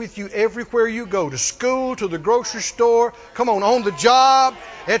take that with you everywhere you go. To school, to the grocery store, come on the job,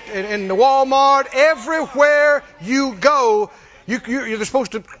 in the Walmart, everywhere you go, you're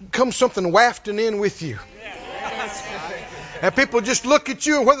supposed to come something wafting in with you. And people just look at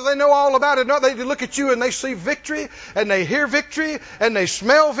you, and whether they know all about it or not, they look at you and they see victory, and they hear victory, and they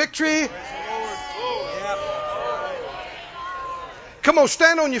smell victory. Come on,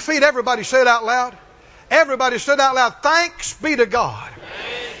 stand on your feet. Everybody say it out loud. Everybody said out loud, thanks be to God,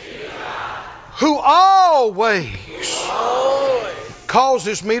 who always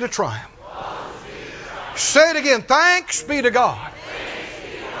causes me to triumph. Say it again, thanks be to God.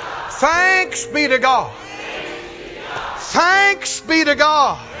 Thanks be to God. Thanks be to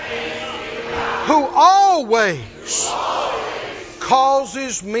God, who always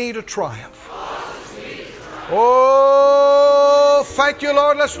causes me to triumph. Oh, thank you,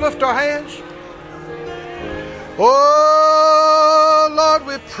 Lord. Let's lift our hands. Oh, Lord,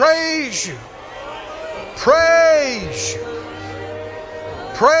 we praise you. Praise you.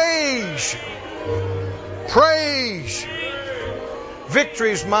 Praise you. Praise you.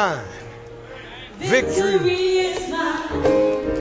 Victory is mine. Victory